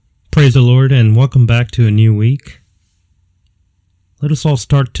Praise the Lord and welcome back to a new week. Let us all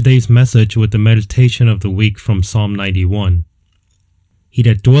start today's message with the meditation of the week from Psalm 91. He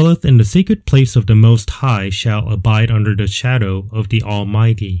that dwelleth in the secret place of the Most High shall abide under the shadow of the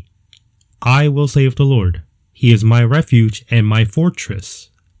Almighty. I will say of the Lord, He is my refuge and my fortress.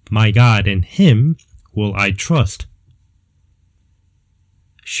 My God, in Him will I trust.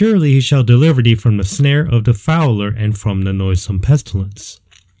 Surely He shall deliver thee from the snare of the fowler and from the noisome pestilence.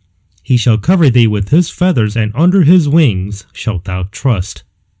 He shall cover thee with His feathers, and under His wings shalt thou trust.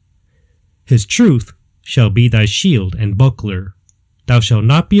 His truth shall be thy shield and buckler. Thou shalt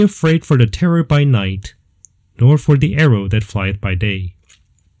not be afraid for the terror by night, nor for the arrow that flieth by day,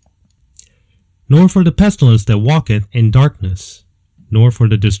 nor for the pestilence that walketh in darkness, nor for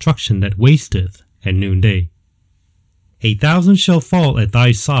the destruction that wasteth at noonday. 1,000 shall fall at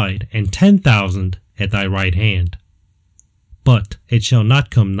thy side, and 10,000 at thy right hand, but it shall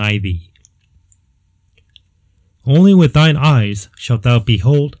not come nigh thee. Only with thine eyes shalt thou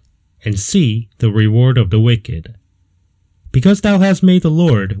behold and see the reward of the wicked. Because thou hast made the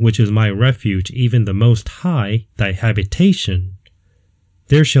Lord, which is my refuge, even the Most High, thy habitation,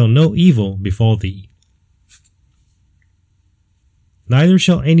 there shall no evil befall thee. Neither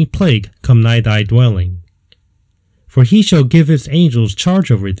shall any plague come nigh thy dwelling. For He shall give His angels charge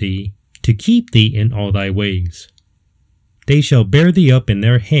over thee, to keep thee in all thy ways. They shall bear thee up in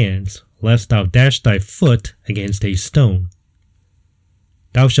their hands, lest thou dash thy foot against a stone.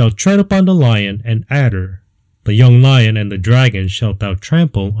 Thou shalt tread upon the lion and adder, the young lion and the dragon shalt thou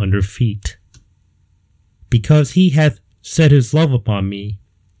trample under feet. Because He hath set His love upon me,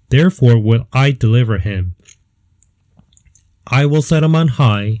 therefore will I deliver him. I will set him on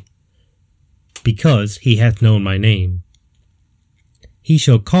high, because he hath known my name. He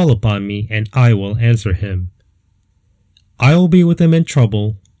shall call upon me, and I will answer him. I will be with him in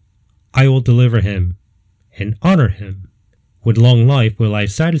trouble. I will deliver him, and honor him. With long life will I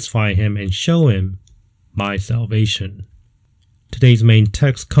satisfy him, and show him my salvation. Today's main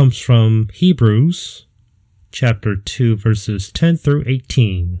text comes from Hebrews chapter 2 verses 10 through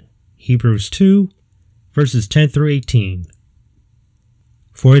 18. Hebrews 2 verses 10 through 18.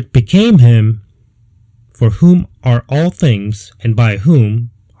 For it became Him, for whom are all things, and by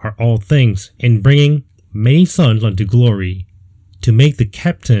whom are all things, in bringing many sons unto glory, to make the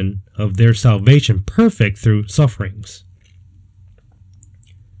captain of their salvation perfect through sufferings.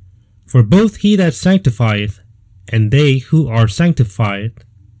 For both He that sanctifieth and they who are sanctified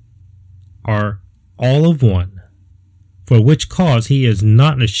are all of one, for which cause He is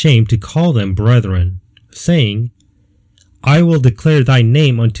not ashamed to call them brethren, saying, I will declare thy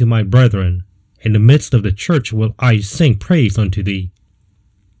name unto my brethren, in the midst of the church will I sing praise unto thee.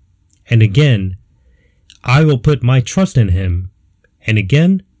 And again, I will put my trust in Him. And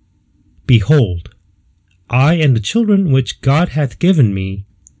again, behold, I and the children which God hath given me,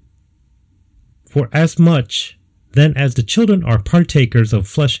 for as much then as the children are partakers of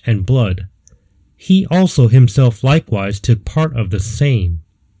flesh and blood, He also Himself likewise took part of the same,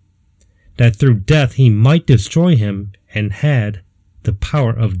 that through death He might destroy him and had the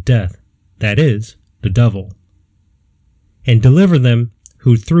power of death, that is, the devil, and deliver them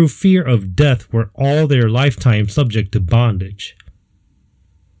who through fear of death were all their lifetime subject to bondage.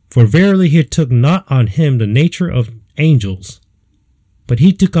 For verily He took not on Him the nature of angels, but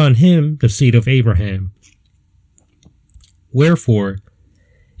He took on Him the seed of Abraham. Wherefore,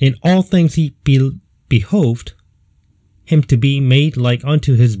 in all things He behoved Him to be made like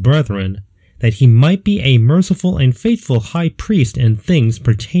unto His brethren, that He might be a merciful and faithful high priest in things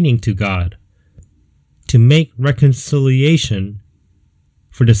pertaining to God, to make reconciliation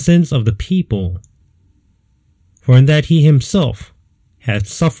for the sins of the people. For in that He Himself hath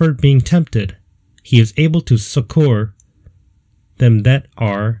suffered being tempted, He is able to succor them that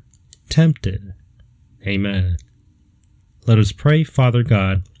are tempted. Amen. Let us pray. Father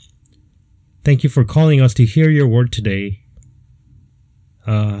God, thank You for calling us to hear Your word today.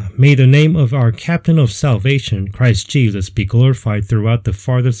 May the name of our captain of salvation, Christ Jesus, be glorified throughout the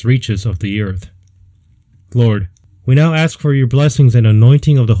farthest reaches of the earth. Lord, we now ask for Your blessings and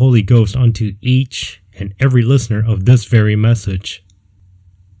anointing of the Holy Ghost unto each and every listener of this very message.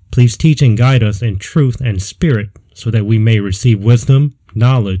 Please teach and guide us in truth and spirit, so that we may receive wisdom,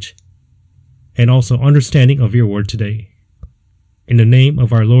 knowledge, and also understanding of Your word today. In the name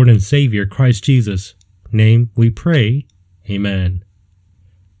of our Lord and Savior, Christ Jesus' name we pray. Amen.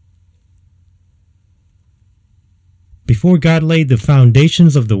 Before God laid the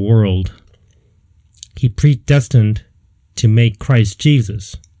foundations of the world, He predestined to make Christ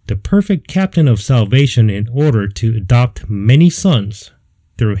Jesus the perfect captain of salvation in order to adopt many sons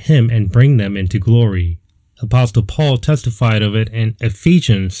through him and bring them into glory. Apostle Paul testified of it in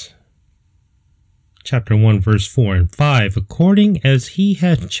Ephesians chapter 1, verse 4 and 5, according as he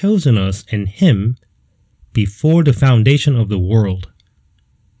had chosen us in him before the foundation of the world,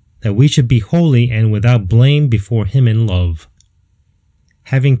 that we should be holy and without blame before him in love,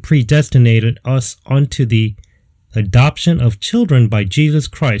 having predestinated us unto the adoption of children by Jesus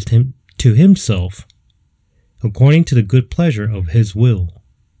Christ to himself, according to the good pleasure of his will.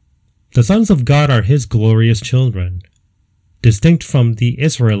 The sons of God are his glorious children, distinct from the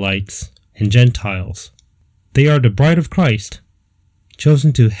Israelites and Gentiles. They are the bride of Christ,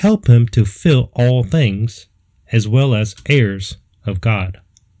 chosen to help him to fill all things, as well as heirs of God,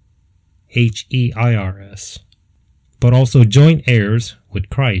 heirs, but also joint heirs with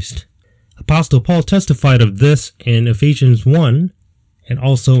Christ. Apostle Paul testified of this in Ephesians 1 and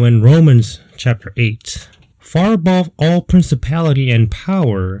also in Romans chapter 8. Far above all principality and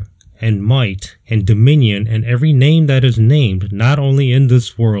power and might and dominion and every name that is named, not only in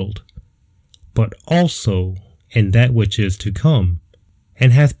this world, but also in that which is to come,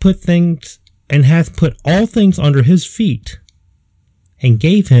 and hath put all things under his feet, and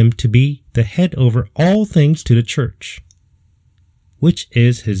gave him to be the head over all things to the church, which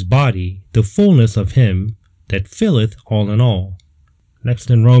is his body, the fullness of him that filleth all in all.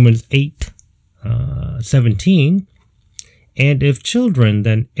 Next in Romans 8:17, and if children,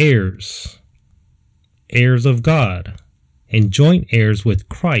 then heirs, heirs of God, and joint heirs with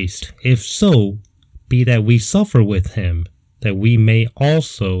Christ, if so be that we suffer with him, that we may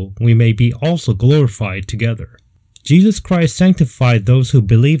be also glorified together. Jesus Christ sanctified those who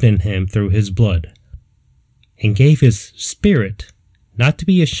believed in him through his blood, and gave his Spirit, not to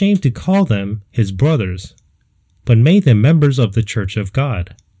be ashamed to call them his brothers, but made them members of the church of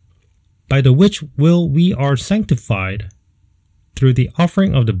God, by the which will we are sanctified through the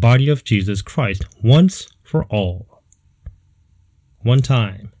offering of the body of Jesus Christ once for all. One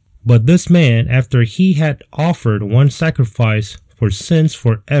time. But this man, after he had offered one sacrifice for sins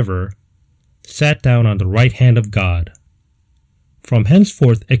forever, sat down on the right hand of God, from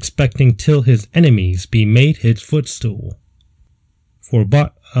henceforth expecting till his enemies be made his footstool. For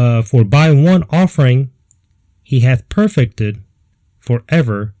by one offering he hath perfected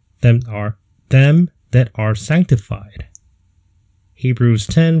forever them that are sanctified. Hebrews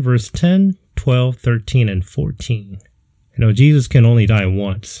 10, verse 10, 12, 13, and 14. Jesus can only die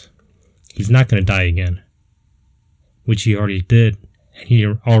once. He's not going to die again, which he already did, and he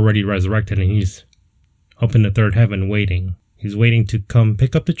already resurrected, and he's up in the third heaven waiting. He's waiting to come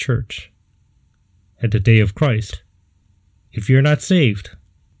pick up the church at the day of Christ. If you're not saved,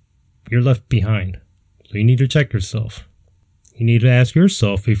 you're left behind. So you need to check yourself. You need to ask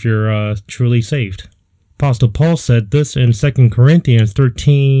yourself if you're truly saved. Apostle Paul said this in 2 Corinthians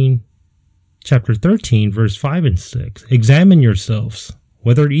 13, chapter 13, verse 5 and 6. Examine yourselves,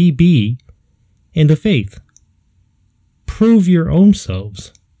 whether ye be in the faith. Prove your own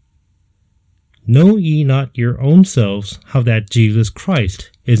selves. Know ye not your own selves how that Jesus Christ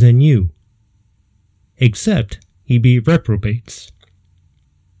is in you, except ye be reprobates.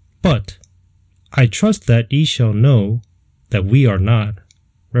 But I trust that ye shall know that we are not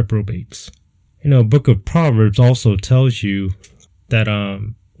reprobates. Book of Proverbs also tells you that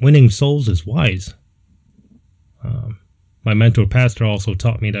winning souls is wise. My mentor pastor also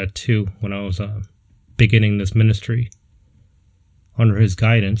taught me that too when I was beginning this ministry under his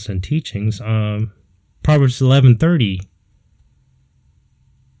guidance and teachings. Proverbs 11:30.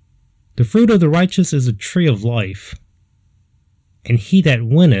 The fruit of the righteous is a tree of life, and he that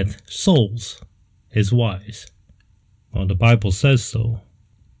winneth souls is wise. Well, the Bible says so.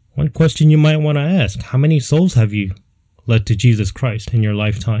 One question you might want to ask: how many souls have you led to Jesus Christ in your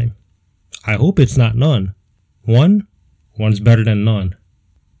lifetime? I hope it's not none. One's better than none.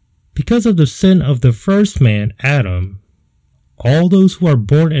 Because of the sin of the first man, Adam, all those who are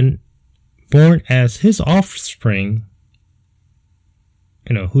born as his offspring,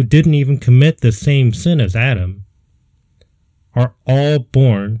 who didn't even commit the same sin as Adam, are all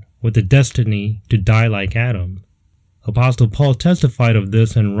born with the destiny to die like Adam. Apostle Paul testified of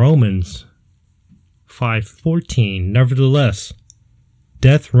this in Romans 5:14. Nevertheless,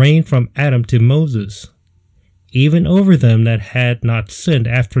 death reigned from Adam to Moses, even over them that had not sinned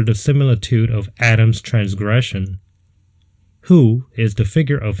after the similitude of Adam's transgression, who is the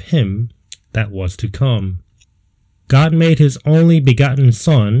figure of him that was to come. God made his only begotten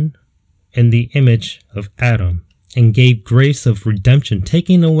Son in the image of Adam, and gave grace of redemption,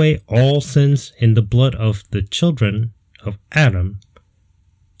 taking away all sins in the blood of the children of Adam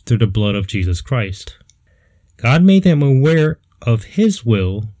through the blood of Jesus Christ. God made them aware of his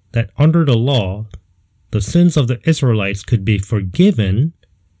will that under the law, the sins of the Israelites could be forgiven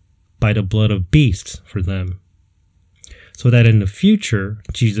by the blood of beasts for them, so that in the future,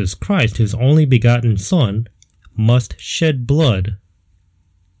 Jesus Christ, his only begotten Son, must shed blood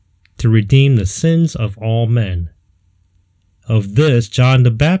to redeem the sins of all men. Of this, John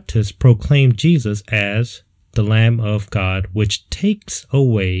the Baptist proclaimed Jesus as the Lamb of God, which takes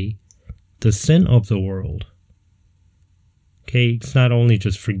away the sin of the world. Okay, it's not only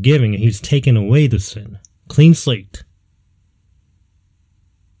just forgiving, he's taking away the sin. Clean slate.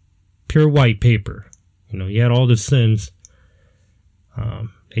 Pure white paper. You had all the sins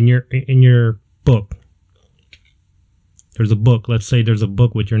in your book. There's a book. Let's say there's a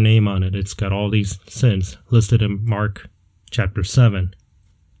book with your name on it. It's got all these sins listed in Mark chapter 7.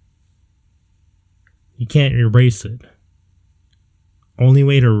 You can't erase it. Only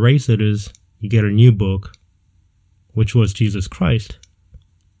way to erase it is you get a new book, which was Jesus Christ.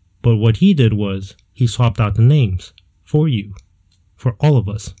 But what he did was he swapped out the names for you, for all of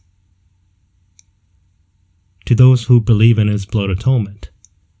us, to those who believe in his blood atonement.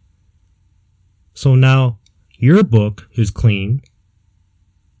 So now your book is clean.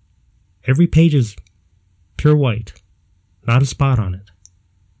 Every page is pure white, not a spot on it.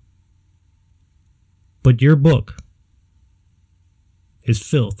 But your book is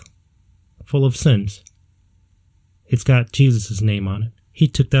filth, full of sins. It's got Jesus' name on it. He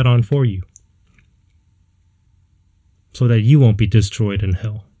took that on for you, so that you won't be destroyed in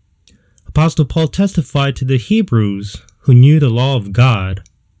hell. Apostle Paul testified to the Hebrews who knew the law of God,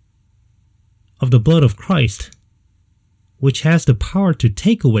 of the blood of Christ, which has the power to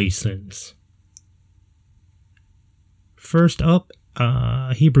take away sins. First up,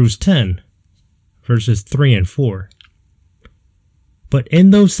 Hebrews 10, verses 3 and 4. But in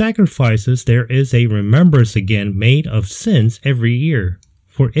those sacrifices there is a remembrance again made of sins every year.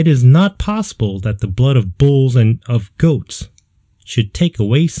 For it is not possible that the blood of bulls and of goats should take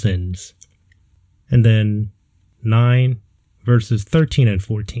away sins. And then 9, verses 13 and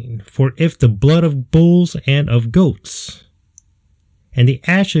 14. For if the blood of bulls and of goats and the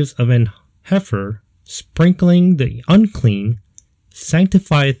ashes of an heifer sprinkling the unclean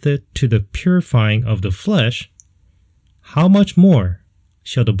sanctifieth it to the purifying of the flesh, how much more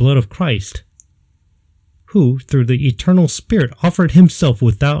shall the blood of Christ, who through the eternal Spirit offered himself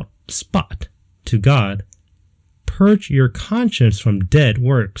without spot to God, purge your conscience from dead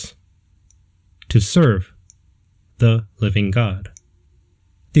works to serve the living God.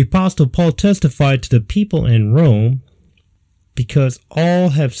 The Apostle Paul testified to the people in Rome, because all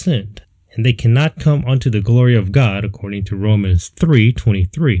have sinned, and they cannot come unto the glory of God, according to Romans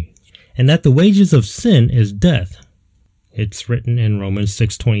 3:23, and that the wages of sin is death. It's written in Romans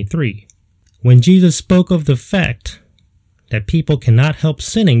 6:23. When Jesus spoke of the fact that people cannot help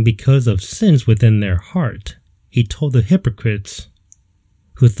sinning because of sins within their heart, he told the hypocrites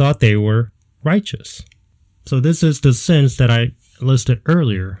who thought they were righteous. So this is the sins that I listed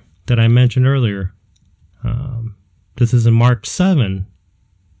earlier, that I mentioned earlier. This is in Mark 7,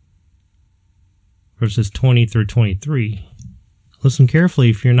 verses 20 through 23. Listen carefully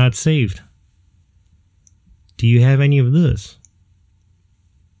if you're not saved. Do you have any of this?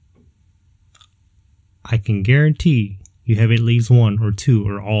 I can guarantee you have at least one or two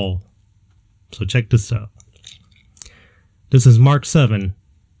or all. So check this out. This is Mark 7,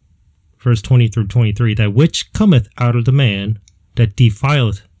 verse 20 through 23. That which cometh out of the man, that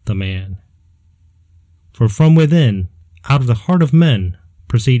defileth the man. For from within, out of the heart of men,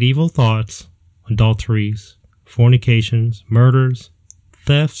 proceed evil thoughts, adulteries, fornications, murders,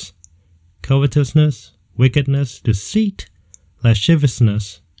 thefts, covetousness, wickedness, deceit,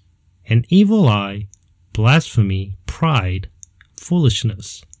 lasciviousness, an evil eye, blasphemy, pride,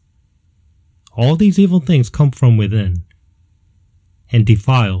 foolishness. All these evil things come from within and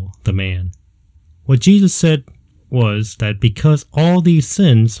defile the man. What Jesus said was that because all these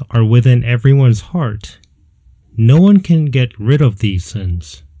sins are within everyone's heart, no one can get rid of these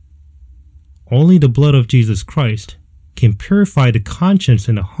sins. Only the blood of Jesus Christ can purify the conscience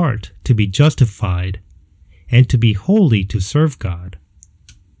and the heart to be justified and to be holy to serve God.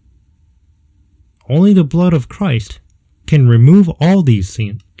 Only the blood of Christ can remove all these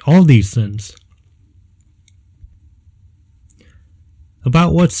sins.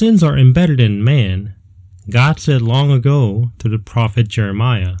 About what sins are embedded in man, God said long ago through the prophet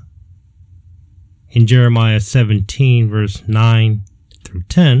Jeremiah. In Jeremiah 17, verse 9 through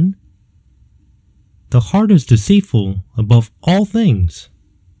 10, the heart is deceitful above all things,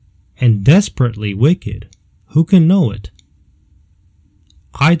 and desperately wicked. Who can know it?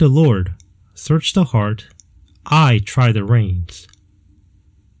 I, the Lord, search the heart. I try the reins,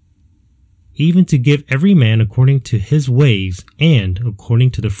 even to give every man according to his ways and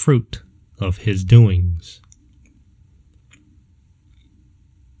according to the fruit of his doings.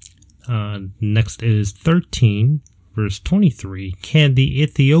 Next is 13, verse 23. Can the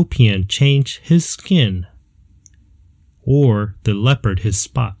Ethiopian change his skin, or the leopard his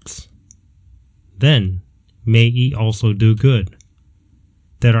spots? Then may ye also do good,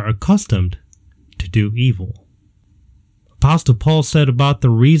 that are accustomed to do evil. Apostle Paul said about the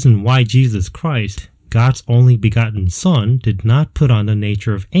reason why Jesus Christ, God's only begotten Son, did not put on the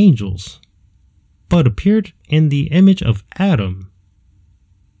nature of angels, but appeared in the image of Adam,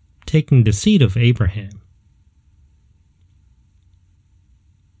 taking the seed of Abraham.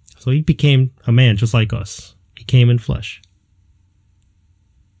 So he became a man just like us. He came in flesh.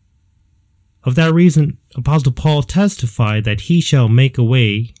 Of that reason, Apostle Paul testified that he shall take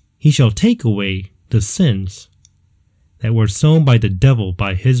away the sins that were sown by the devil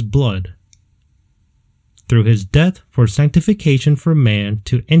by his blood, through his death for sanctification for man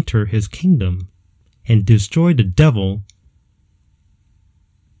to enter his kingdom, and destroy the devil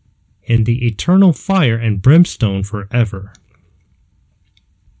in the eternal fire and brimstone forever.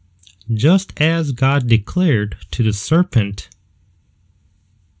 Just as God declared to the serpent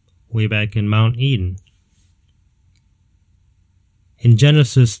way back in Mount Eden. In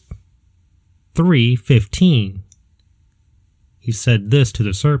Genesis 3:15, he said this to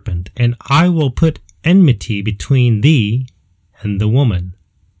the serpent, "And I will put enmity between thee and the woman,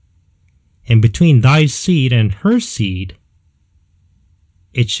 and between thy seed and her seed.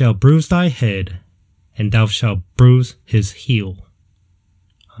 It shall bruise thy head, and thou shalt bruise his heel."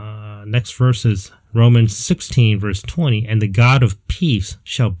 Next verse is Romans 16, verse 20. "And the God of peace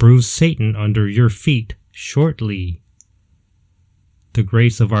shall bruise Satan under your feet shortly. The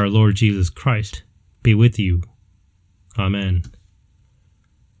grace of our Lord Jesus Christ be with you. Amen."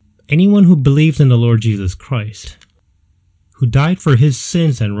 Anyone who believes in the Lord Jesus Christ, who died for his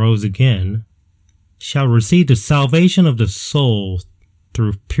sins and rose again, shall receive the salvation of the soul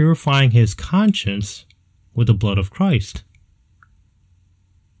through purifying his conscience with the blood of Christ.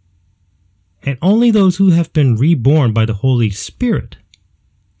 And only those who have been reborn by the Holy Spirit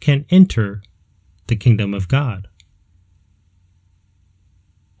can enter the kingdom of God.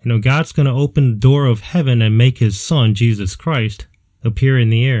 God's going to open the door of heaven and make his Son, Jesus Christ, appear in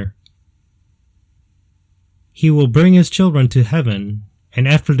the air. He will bring his children to heaven, and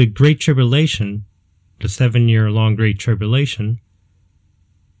after the Great Tribulation, the 7-year-long Great Tribulation,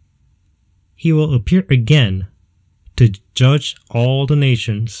 he will appear again to judge all the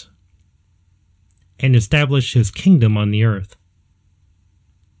nations and establish his kingdom on the earth.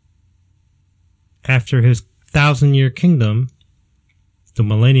 After his 1,000-year kingdom, the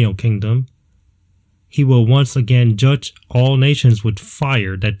millennial kingdom, he will once again judge all nations with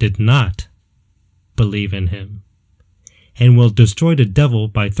fire that did not believe in him, and will destroy the devil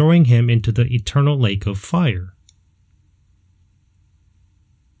by throwing him into the eternal lake of fire.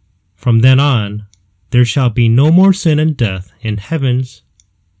 From then on, there shall be no more sin and death in heavens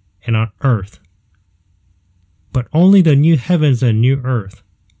and on earth, but only the new heavens and new earth,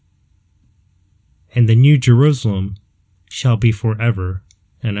 and the new Jerusalem shall be forever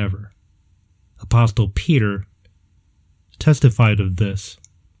and ever. Apostle Peter testified of this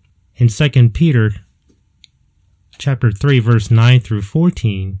in 2 Peter chapter 3, verse 9 through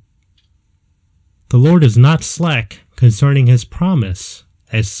 14. "The Lord is not slack concerning his promise,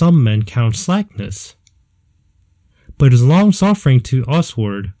 as some men count slackness, but is long-suffering to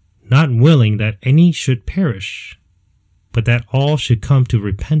usward, not willing that any should perish, but that all should come to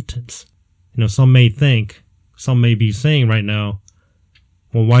repentance." Some may be saying right now,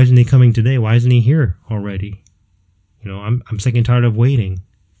 well, why isn't he coming today? Why isn't he here already? I'm sick and tired of waiting.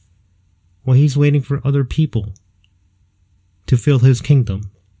 Well, he's waiting for other people to fill his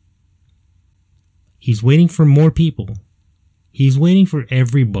kingdom. He's waiting for more people. He's waiting for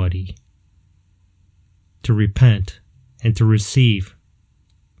everybody to repent and to receive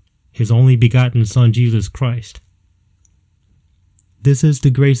his only begotten Son, Jesus Christ. This is the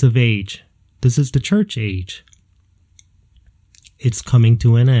grace of age. This is the church age. It's coming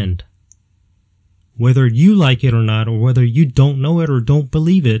to an end. Whether you like it or not, or whether you don't know it or don't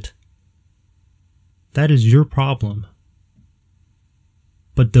believe it, that is your problem.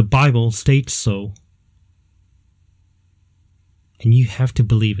 But the Bible states so. And you have to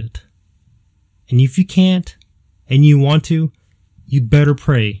believe it. And if you can't, and you want to, you better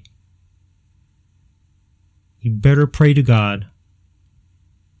pray. You better pray to God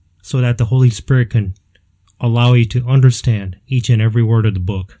so that the Holy Spirit can allow you to understand each and every word of the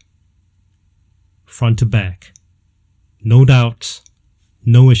book. front to back. No doubts,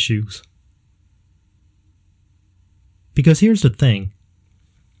 no issues. Because here's the thing.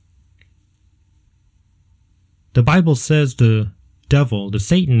 The Bible says the devil, the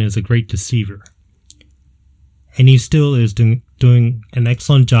Satan, is a great deceiver. And he still is doing an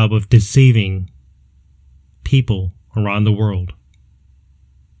excellent job of deceiving people around the world.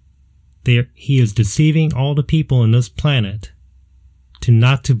 He is deceiving all the people on this planet to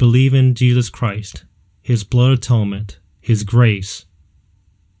not to believe in Jesus Christ, His blood atonement, His grace.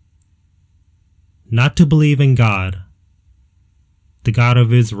 Not to believe in God, the God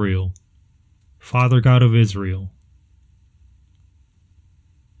of Israel, Father God of Israel.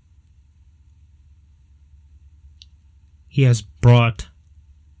 He has brought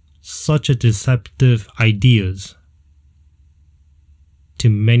such a deceptive ideas to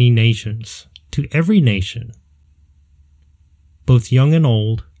many nations, to every nation, both young and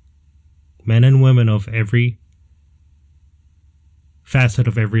old, men and women of every facet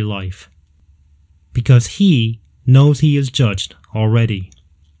of every life, because he knows he is judged already.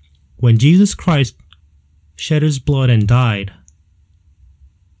 When Jesus Christ shed his blood and died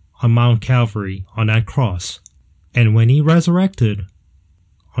on Mount Calvary on that cross, and when he resurrected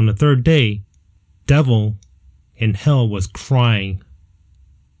on the third day, devil in hell was crying.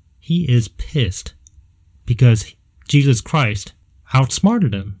 He is pissed because Jesus Christ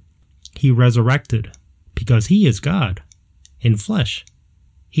outsmarted him. He resurrected because he is God in flesh.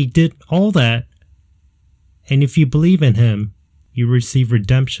 He did all that, and if you believe in him, you receive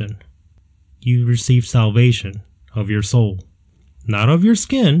redemption. You receive salvation of your soul. Not of your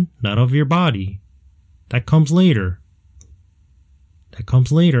skin, not of your body. That comes later. That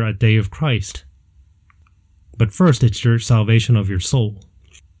comes later at day of Christ. But first, it's your salvation of your soul.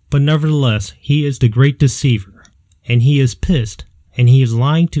 But nevertheless, he is the great deceiver, and he is pissed, and he is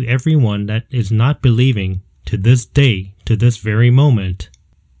lying to everyone that is not believing to this day, to this very moment,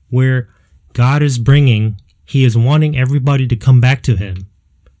 where God is bringing, he is wanting everybody to come back to him,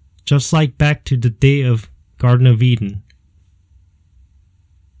 just like back to the day of Garden of Eden.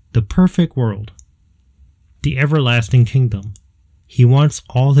 The perfect world, the everlasting kingdom. He wants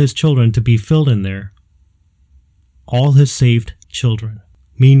all his children to be filled in there, all his saved children.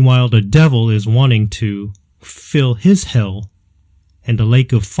 Meanwhile, the devil is wanting to fill his hell and the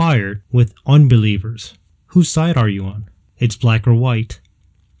lake of fire with unbelievers. Whose side are you on? It's black or white.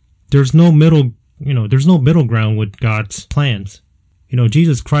 There's no middle, there's no middle ground with God's plans.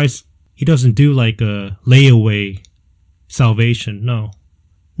 Jesus Christ, he doesn't do like a layaway salvation. No,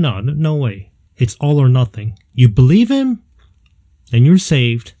 no way. It's all or nothing. You believe him, and you're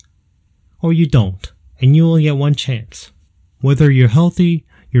saved, or you don't, and you only get one chance. Whether you're healthy,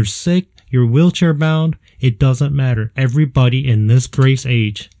 you're sick, you're wheelchair bound, it doesn't matter. Everybody in this grace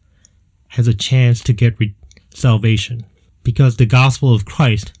age has a chance to get salvation because the gospel of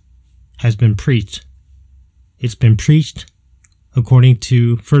Christ has been preached. It's been preached according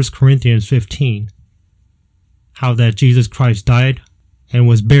to 1 Corinthians 15, how that Jesus Christ died and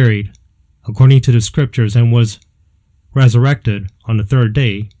was buried according to the scriptures and was resurrected on the third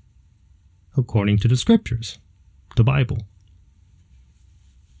day according to the scriptures, the Bible.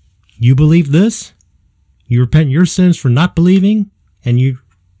 You believe this, you repent your sins for not believing, and you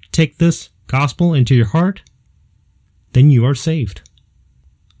take this gospel into your heart, then you are saved.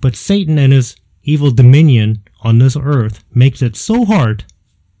 But Satan and his evil dominion on this earth makes it so hard.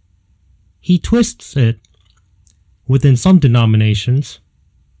 He twists it within some denominations.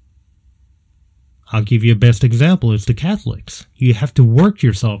 I'll give you a best example. It's the Catholics. You have to work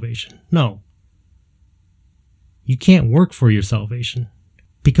your salvation. No. You can't work for your salvation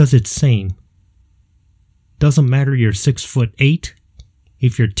because it's same. Doesn't matter you're 6'8".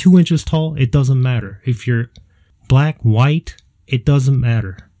 If you're 2 inches tall, it doesn't matter. If you're black, white, it doesn't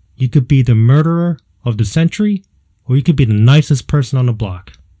matter. You could be the murderer of the century, or you could be the nicest person on the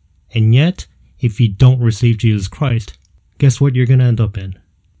block. And yet, if you don't receive Jesus Christ, guess what you're going to end up in?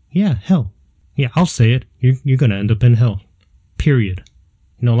 Yeah, hell. Yeah, I'll say it. You're going to end up in hell. Period.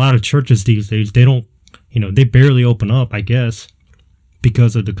 A lot of churches these days, they don't, they barely open up, I guess,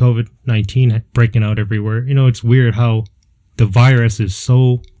 because of the COVID-19 breaking out everywhere. It's weird how the virus is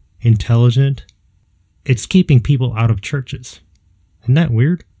so intelligent. It's keeping people out of churches. Isn't that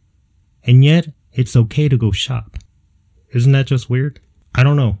weird? And yet, it's okay to go shop. Isn't that just weird? I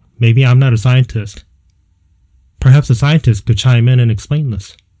don't know. Maybe I'm not a scientist. Perhaps a scientist could chime in and explain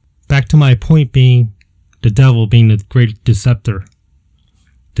this. Back to my point being the devil being the great deceptor,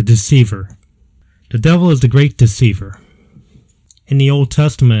 the deceiver. The devil is the great deceiver. In the Old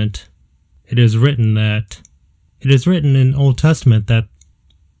Testament, it is written in Old Testament that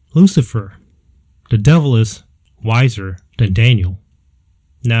Lucifer, the devil is wiser than Daniel.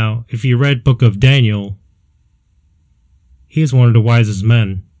 Now, if you read Book of Daniel, he is one of the wisest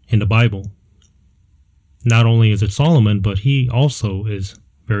men in the Bible. Not only is it Solomon, but he also is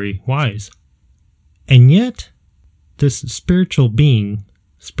very wise. And yet, this spiritual being,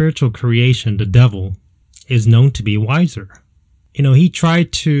 spiritual creation, the devil, is known to be wiser. He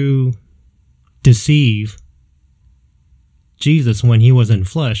tried to deceive Jesus when he was in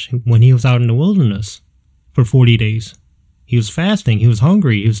flesh, when he was out in the wilderness for 40 days. He was fasting, he was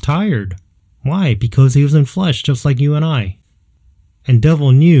hungry, he was tired. Why? Because he was in flesh, just like you and I. And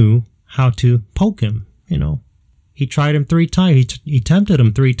devil knew how to poke him, He tried him 3 times. He tempted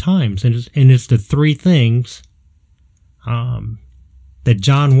him 3 times. And it's the 3 things that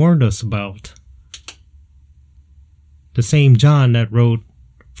John warned us about. The same John that wrote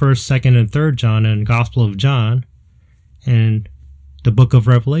 1st, 2nd, and 3rd John and Gospel of John and the book of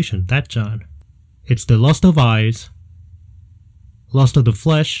Revelation. That John. It's the lust of eyes, lust of the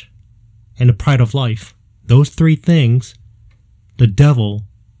flesh, and the pride of life. Those 3 things, the devil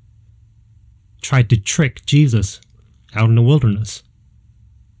tried to trick Jesus out in the wilderness.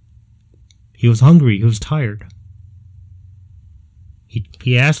 He was hungry. He was tired.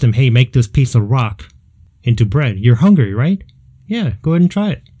 He asked him, hey, make this piece of rock into bread. You're hungry, right? Yeah, go ahead and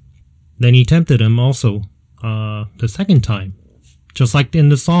try it. Then he tempted him also the second time. Just like in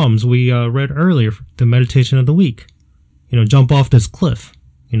the Psalms we read earlier, the meditation of the week. Jump off this cliff.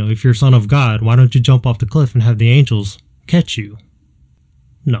 If you're son of God, why don't you jump off the cliff and have the angels catch you?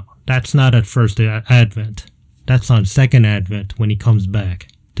 No, that's not at first advent. That's on second advent when he comes back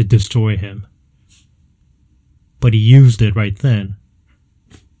to destroy him. But he used it right then.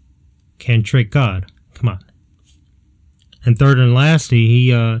 Can't trick God. Come on. And third and lastly,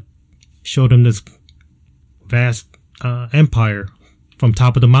 he showed him this vast empire from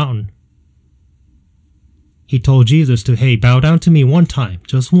top of the mountain. He told Jesus to, hey, bow down to me one time,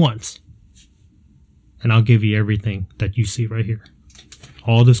 just once, and I'll give you everything that you see right here.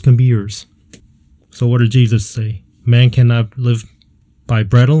 All this can be yours. So what did Jesus say? Man cannot live by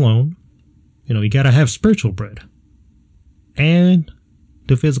bread alone. You gotta have spiritual bread. And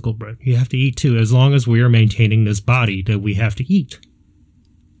the physical bread. You have to eat too, as long as we are maintaining this body that we have to eat.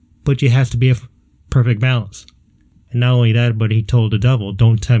 But it has to be a perfect balance. And not only that, but he told the devil,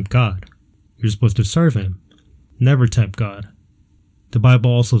 don't tempt God. You're supposed to serve him. Never tempt God. The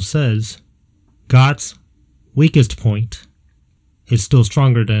Bible also says God's weakest point is still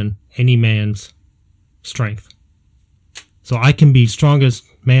stronger than any man's strength. So I can be strongest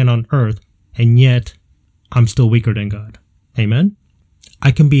man on earth, and yet I'm still weaker than God. Amen?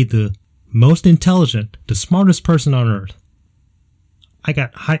 I can be the most intelligent, the smartest person on earth. I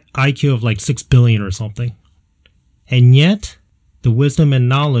got high IQ of like 6 billion or something. And yet, the wisdom and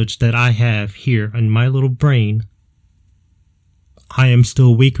knowledge that I have here in my little brain, I am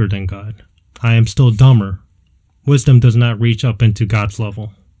still weaker than God. I am still dumber. Wisdom does not reach up into God's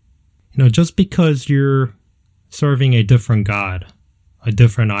level. Just because you're serving a different God, a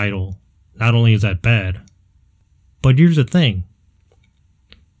different idol, not only is that bad, but here's the thing.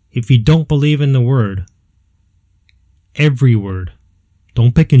 If you don't believe in the word, every word,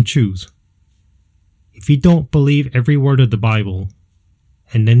 don't pick and choose. If you don't believe every word of the Bible,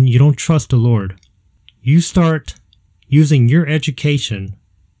 and then you don't trust the Lord, you start using your education,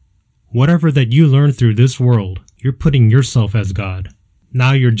 whatever that you learn through this world, you're putting yourself as God.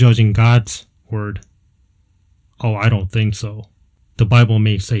 Now you're judging God's word. Oh, I don't think so. The Bible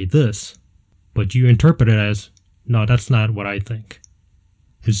may say this, but you interpret it as, no, that's not what I think.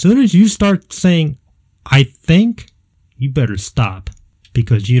 As soon as you start saying, I think, you better stop,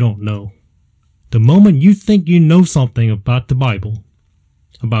 because you don't know. The moment you think you know something about the Bible,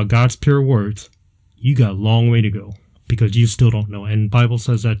 about God's pure words, you got a long way to go, because you still don't know. And the Bible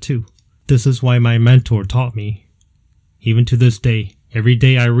says that too. This is why my mentor taught me, even to this day, every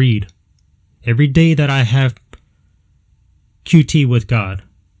day I read, every day that I have QT with God,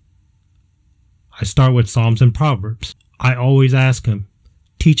 I start with Psalms and Proverbs. I always ask him,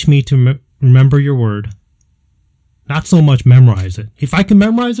 teach me to remember your word. Not so much memorize it. If I can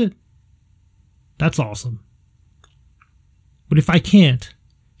memorize it, that's awesome. But if I can't,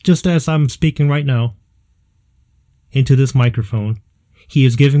 just as I'm speaking right now into this microphone, he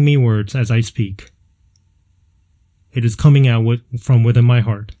is giving me words as I speak. It is coming out from within my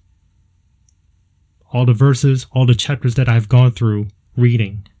heart. All the verses, all the chapters that I've gone through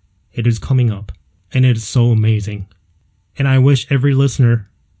reading, it is coming up. And it is so amazing. And I wish every listener,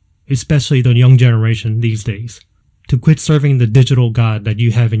 especially the young generation these days, to quit serving the digital God that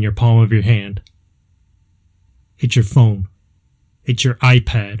you have in your palm of your hand. It's your phone. It's your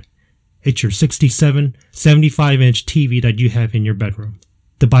iPad. It's your 67, 75-inch TV that you have in your bedroom.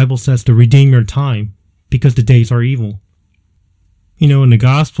 The Bible says to redeem your time because the days are evil. You know, in the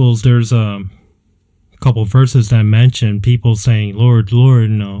Gospels, there's a couple verses that mention people saying, Lord,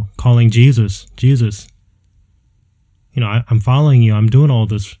 Lord, calling Jesus, Jesus. I'm following you. I'm doing all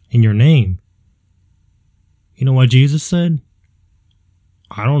this in your name. You know what Jesus said?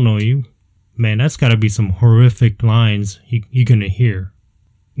 I don't know you. Man, that's got to be some horrific lines you're going to hear.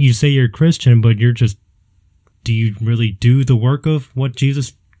 You say you're a Christian, but do you really do the work of what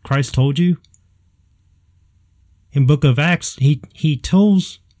Jesus Christ told you? In Book of Acts, he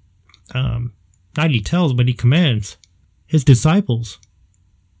tells, but he commands his disciples,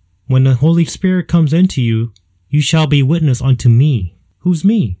 when the Holy Spirit comes into you, you shall be witness unto me. Who's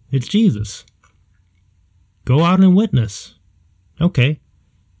me? It's Jesus. Go out and witness. Okay.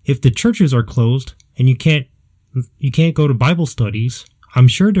 If the churches are closed and you can't go to Bible studies, I'm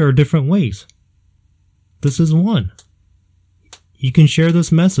sure there are different ways. This is one. You can share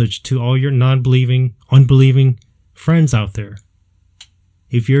this message to all your unbelieving friends out there.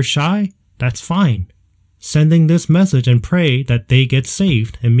 If you're shy, that's fine. Sending this message and pray that they get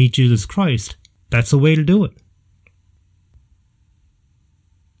saved and meet Jesus Christ, that's the way to do it.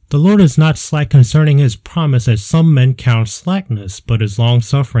 The Lord is not slack concerning his promise, as some men count slackness, but is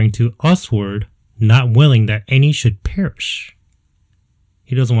long-suffering to usward, not willing that any should perish.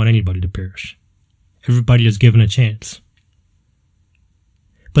 He doesn't want anybody to perish. Everybody is given a chance.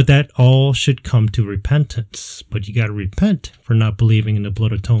 But that all should come to repentance. But you got to repent for not believing in the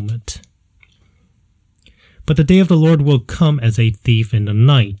blood atonement. But the day of the Lord will come as a thief in the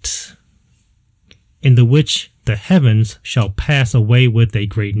night, in the which the heavens shall pass away with a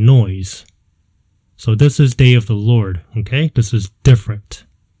great noise. So this is day of the Lord, okay? This is different.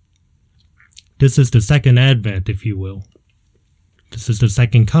 This is the second advent, if you will. This is the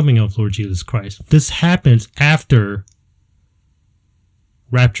second coming of Lord Jesus Christ. This happens after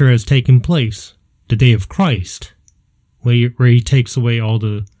rapture has taken place, the day of Christ, where he takes away all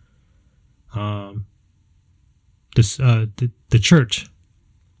the church,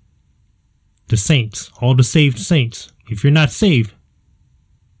 the saints, all the saved saints. If you're not saved,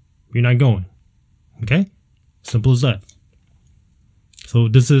 you're not going. Okay? Simple as that. So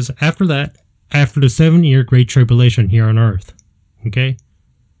this is after that, after the 7-year Great Tribulation here on earth. Okay?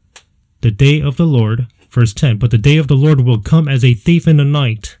 The day of the Lord, verse 10, but the day of the Lord will come as a thief in the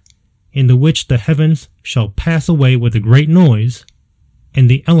night, in the which the heavens shall pass away with a great noise, and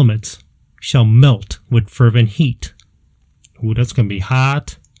the elements shall melt with fervent heat. Ooh, that's going to be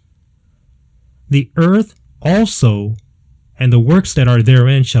hot. The earth also and the works that are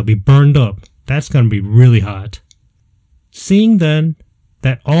therein shall be burned up. That's going to be really hot. Seeing then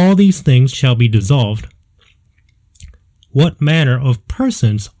that all these things shall be dissolved, what manner of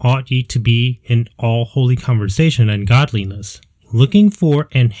persons ought ye to be in all holy conversation and godliness, looking for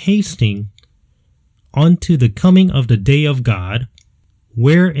and hasting unto the coming of the day of God,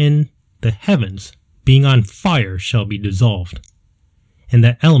 wherein the heavens, being on fire, shall be dissolved, and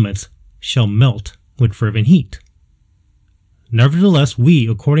the elements shall melt with fervent heat. Nevertheless, we,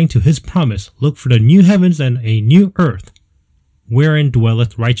 according to his promise, look for the new heavens and a new earth, wherein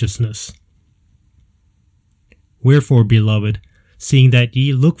dwelleth righteousness. Wherefore, beloved, seeing that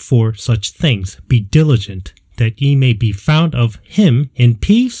ye look for such things, be diligent, that ye may be found of him in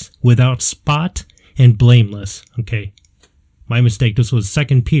peace, without spot, and blameless. Okay, my mistake. This was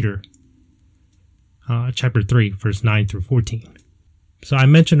 2 Peter, chapter 3, verse 9 through 14. So I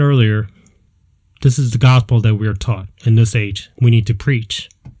mentioned earlier, this is the gospel that we are taught in this age. We need to preach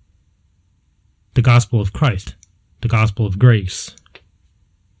the gospel of Christ, the gospel of grace.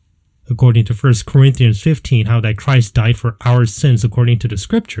 According to 1 Corinthians 15, how that Christ died for our sins according to the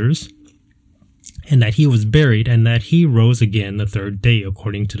scriptures, and that he was buried, and that he rose again the third day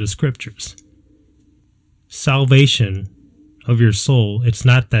according to the scriptures. Salvation of your soul, it's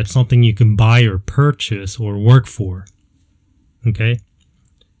not that something you can buy or purchase or work for. Okay?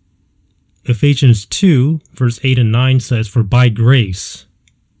 Ephesians 2, verse 8 and 9 says, for by grace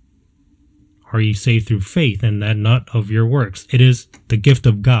are ye saved through faith, and that not of your works. It is the gift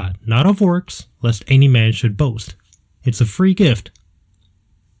of God, not of works, lest any man should boast. It's a free gift.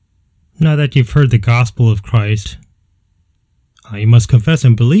 Now that you've heard the gospel of Christ, you must confess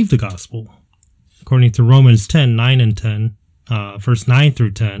and believe the gospel. According to Romans 10, 9 and 10, verse 9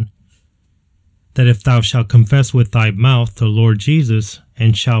 through 10, that if thou shalt confess with thy mouth the Lord Jesus,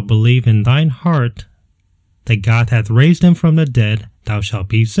 and shalt believe in thine heart that God hath raised him from the dead, thou shalt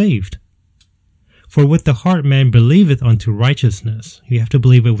be saved. For with the heart man believeth unto righteousness. You have to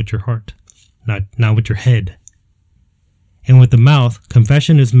believe it with your heart, not with your head. and with the mouth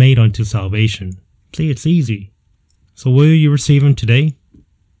confession is made unto salvation. See, it's easy. So will you receive him today?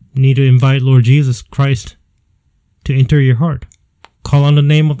 You need to invite Lord Jesus Christ to enter your heart. Call on the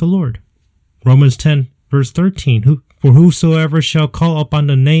name of the Lord. Romans 10 verse 13. For whosoever shall call upon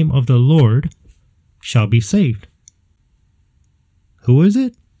the name of the Lord shall be saved. Who is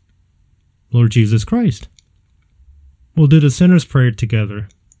it? Lord Jesus Christ. We'll do the sinner's prayer together.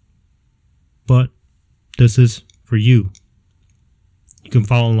 But this is for you. You can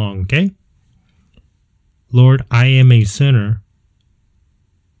follow along, okay? Lord, I am a sinner.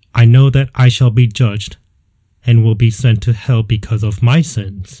 I know that I shall be judged and will be sent to hell because of my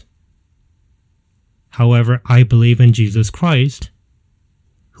sins. However, I believe in Jesus Christ,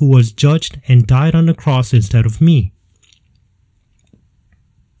 who was judged and died on the cross instead of me.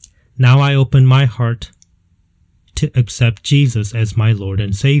 Now I open my heart to accept Jesus as my Lord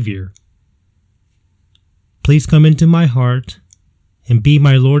and Savior. Please come into my heart and be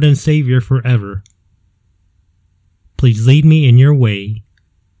my Lord and Savior forever. Please lead me in your way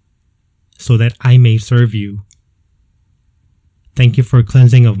so that I may serve you. Thank you for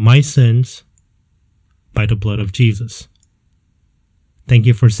cleansing of my sins by the blood of Jesus. Thank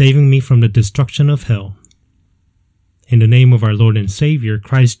you for saving me from the destruction of hell. In the name of our Lord and Savior,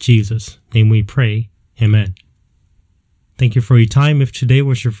 Christ Jesus, name we pray. Amen. Thank you for your time. If today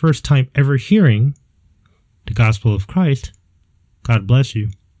was your first time ever hearing the gospel of Christ, God bless you.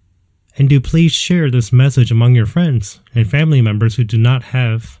 And do please share this message among your friends and family members who do not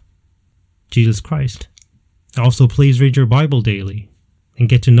have Jesus Christ. Also, please read your Bible daily and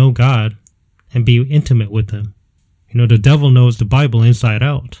get to know God and be intimate with Him. You know, the devil knows the Bible inside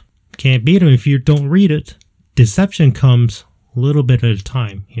out. Can't beat him if you don't read it. Deception comes a little bit at a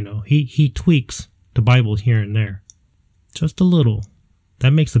time. You know, he tweaks the Bible here and there. Just a little.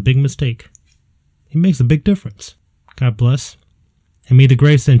 That makes a big mistake. It makes a big difference. God bless. And may the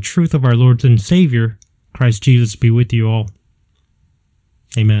grace and truth of our Lord and Savior, Christ Jesus, be with you all.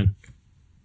 Amen.